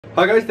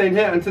Hi guys, Dane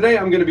here, and today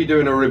I'm going to be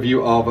doing a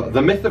review of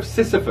The Myth of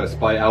Sisyphus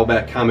by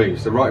Albert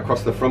Camus. So right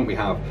across the front we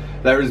have,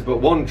 there is but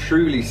one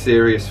truly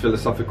serious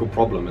philosophical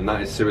problem, and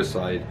that is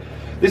suicide.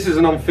 This is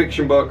a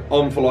non-fiction book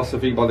on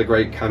philosophy by the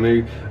great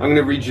Camus. I'm going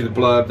to read you the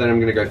blurb, then I'm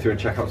going to go through and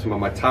check out some of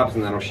my tabs,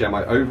 and then I'll share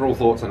my overall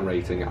thoughts and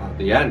rating at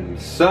the end.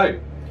 So,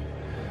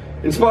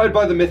 inspired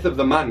by the myth of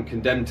the man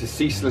condemned to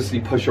ceaselessly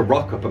push a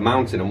rock up a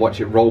mountain and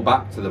watch it roll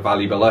back to the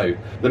valley below,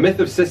 the myth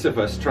of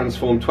Sisyphus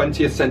transformed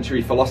 20th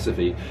century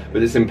philosophy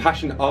with its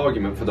impassioned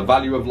argument for the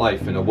value of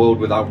life in a world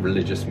without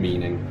religious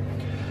meaning.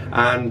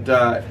 And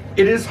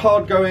it is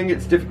hard going,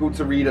 it's difficult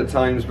to read at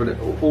times, but it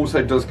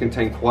also does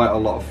contain quite a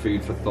lot of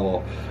food for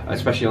thought,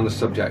 especially on the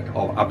subject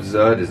of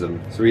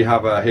absurdism. So we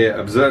have here,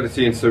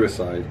 absurdity and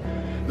suicide.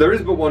 There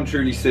is but one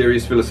truly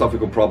serious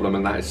philosophical problem,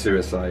 and that is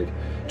suicide.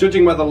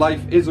 Judging whether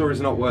life is or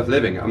is not worth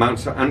living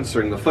amounts to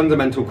answering the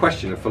fundamental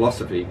question of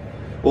philosophy.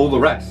 All the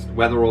rest,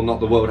 whether or not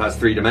the world has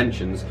 3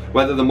 dimensions,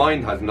 whether the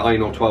mind has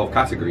 9 or 12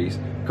 categories,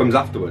 comes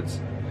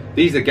afterwards.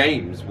 These are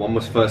games one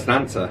must first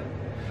answer.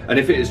 And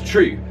if it is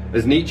true,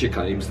 as Nietzsche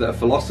claims, that a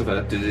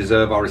philosopher, to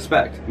deserve our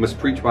respect, must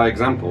preach by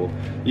example,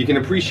 you can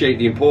appreciate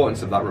the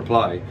importance of that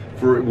reply,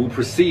 for it will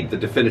precede the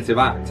definitive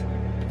act.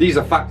 These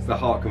are facts the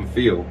heart can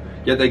feel,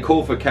 yet they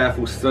call for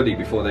careful study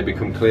before they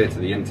become clear to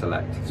the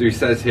intellect. So he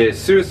says here,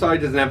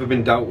 suicide has never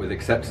been dealt with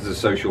except as a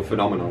social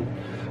phenomenon.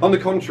 On the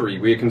contrary,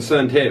 we are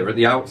concerned here at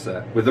the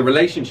outset with the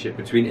relationship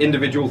between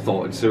individual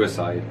thought and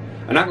suicide.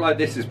 An act like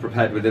this is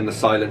prepared within the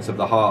silence of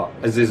the heart,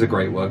 as is a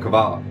great work of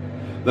art.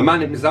 The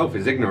man himself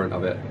is ignorant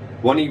of it.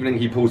 One evening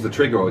he pulls the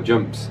trigger or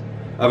jumps.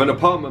 Of an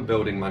apartment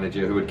building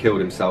manager who had killed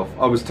himself,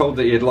 I was told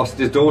that he had lost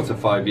his daughter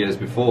 5 years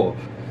before,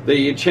 that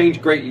he had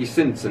changed greatly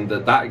since, and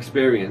that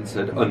experience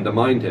had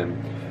undermined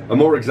him. A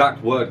more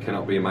exact word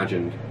cannot be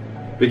imagined.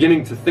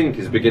 Beginning to think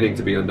is beginning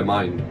to be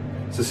undermined.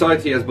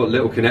 Society has but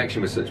little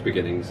connection with such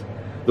beginnings.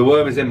 The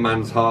worm is in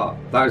man's heart.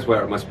 That is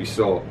where it must be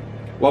sought.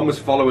 One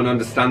must follow and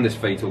understand this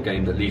fatal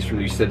game that leads from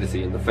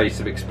lucidity in the face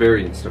of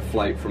experience to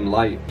flight from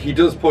light. He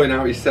does point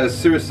out, he says,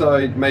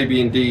 suicide may be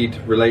indeed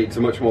related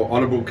to much more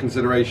honourable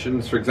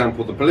considerations. For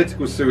example, the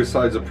political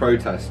suicides of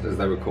protest, as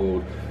they were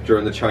called,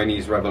 during the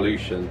Chinese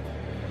Revolution.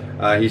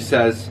 He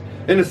says,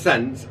 in a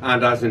sense,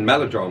 and as in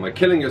melodrama,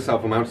 killing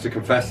yourself amounts to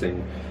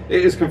confessing.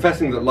 It is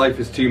confessing that life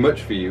is too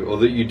much for you, or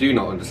that you do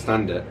not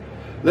understand it.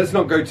 Let's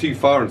not go too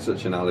far in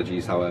such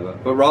analogies, however,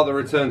 but rather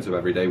return to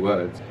everyday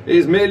words. It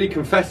is merely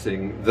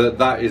confessing that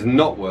that is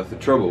not worth the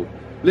trouble.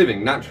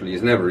 Living, naturally,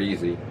 is never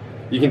easy.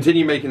 You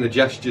continue making the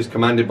gestures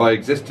commanded by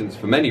existence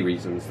for many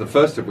reasons, the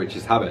first of which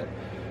is habit.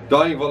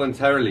 Dying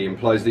voluntarily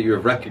implies that you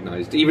have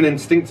recognised, even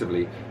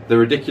instinctively, the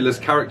ridiculous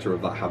character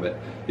of that habit,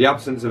 the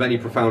absence of any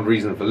profound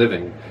reason for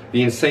living,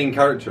 the insane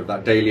character of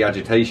that daily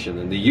agitation,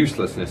 and the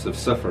uselessness of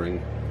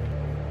suffering.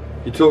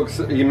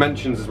 He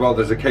mentions as well,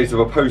 there's a case of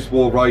a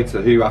post-war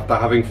writer who, after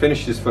having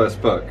finished his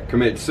first book,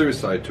 committed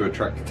suicide to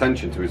attract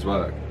attention to his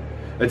work.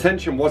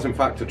 Attention was in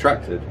fact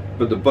attracted,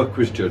 but the book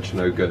was judged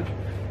no good.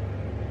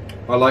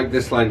 I like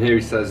this line here,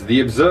 he says,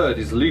 the absurd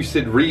is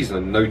lucid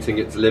reason noting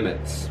its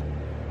limits.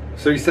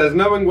 So he says,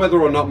 knowing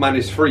whether or not man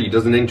is free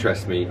doesn't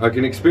interest me. I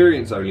can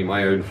experience only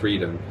my own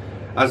freedom.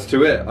 As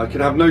to it, I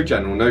can have no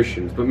general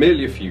notions, but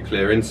merely a few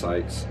clear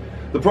insights.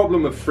 The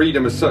problem of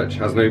freedom as such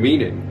has no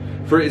meaning,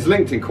 for it is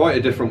linked in quite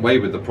a different way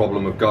with the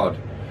problem of God.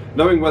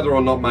 Knowing whether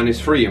or not man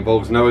is free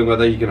involves knowing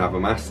whether he can have a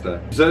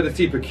master.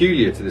 Absurdity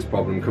peculiar to this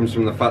problem comes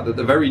from the fact that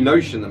the very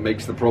notion that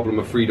makes the problem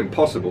of freedom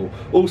possible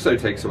also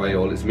takes away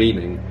all its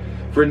meaning.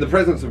 For in the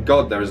presence of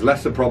God there is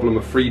less a problem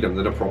of freedom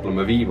than a problem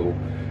of evil.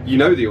 You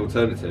know the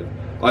alternative.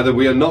 Either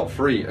we are not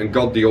free and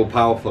God the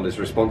all-powerful is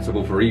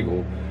responsible for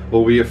evil,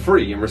 or we are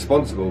free and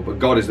responsible but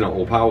God is not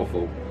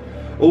all-powerful.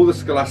 All the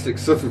scholastic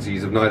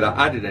subtleties have neither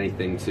added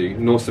anything to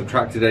nor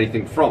subtracted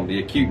anything from the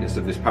acuteness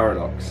of this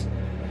paradox.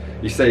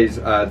 He says,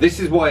 this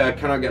is why I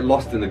cannot get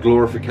lost in the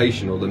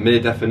glorification or the mere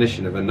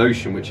definition of a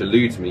notion which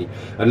eludes me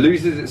and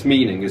loses its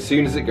meaning as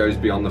soon as it goes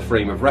beyond the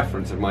frame of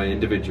reference of my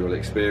individual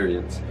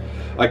experience.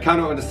 I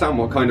cannot understand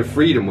what kind of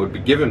freedom would be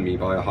given me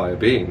by a higher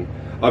being.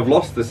 I've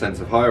lost the sense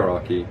of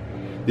hierarchy.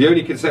 The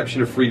only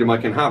conception of freedom I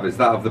can have is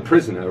that of the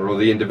prisoner or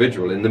the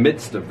individual in the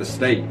midst of the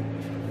state.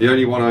 The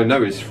only one I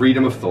know is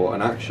freedom of thought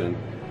and action.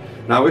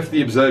 Now if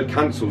the absurd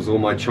cancels all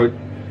my chances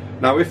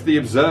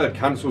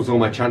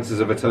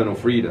of eternal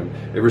freedom,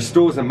 it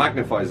restores and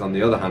magnifies on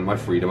the other hand my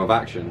freedom of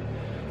action.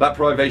 That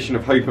privation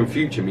of hope and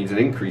future means an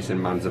increase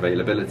in man's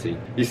availability.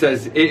 He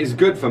says, it is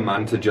good for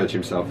man to judge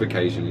himself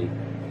occasionally.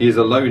 He is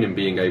alone in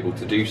being able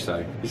to do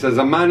so. He says,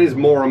 a man is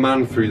more a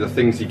man through the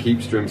things he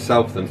keeps to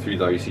himself than through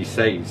those he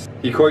says.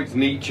 He quotes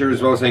Nietzsche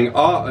as well, saying,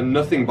 art and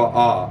nothing but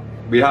art.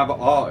 We have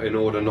art in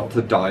order not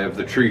to die of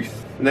the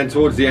truth. And then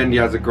towards the end he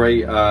has a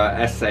great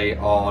essay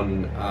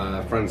on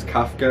Franz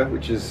Kafka,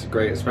 which is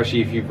great,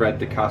 especially if you've read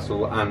The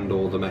Castle and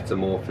or The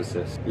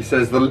Metamorphosis. He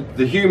says,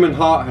 the human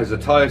heart has a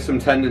tiresome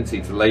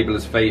tendency to label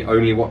as fate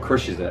only what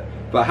crushes it,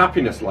 but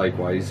happiness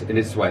likewise, in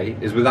its way,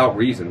 is without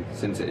reason,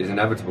 since it is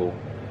inevitable.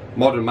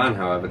 Modern man,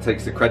 however,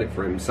 takes the credit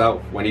for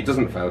himself when he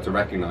doesn't fail to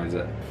recognise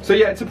it. So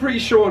yeah, it's a pretty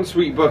short and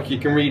sweet book. You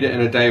can read it in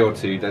a day or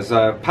two. There's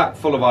a pack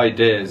full of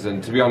ideas,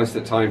 and to be honest,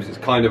 at times it's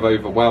kind of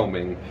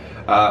overwhelming.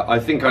 I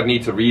think I'd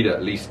need to read it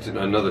at least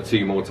another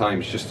 2 more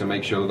times just to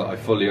make sure that I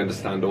fully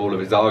understand all of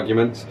his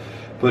arguments.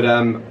 But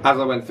as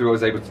I went through, I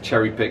was able to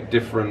cherry pick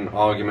different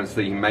arguments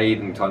that he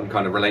made and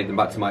kind of relate them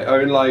back to my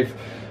own life.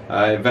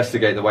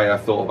 Investigate the way I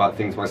thought about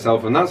things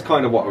myself, and that's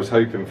kind of what I was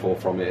hoping for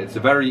from it. It's a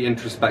very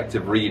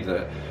introspective read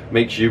that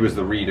makes you as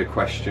the reader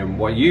question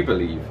what you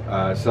believe.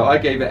 So I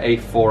gave it a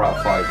 4 out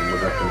of 5 and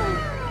would recommend.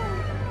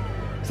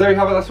 So there you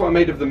have it, that's what I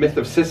made of The Myth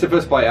of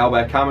Sisyphus by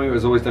Albert Camus.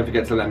 As always, don't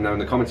forget to let me know in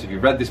the comments if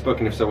you've read this book,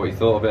 and if so, what you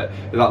thought of it.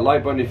 Hit that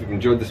like button if you've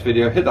enjoyed this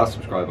video, hit that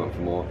subscribe button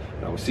for more,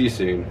 and I will see you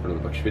soon for another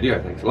bookish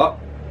video. Thanks a lot,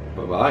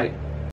 bye bye.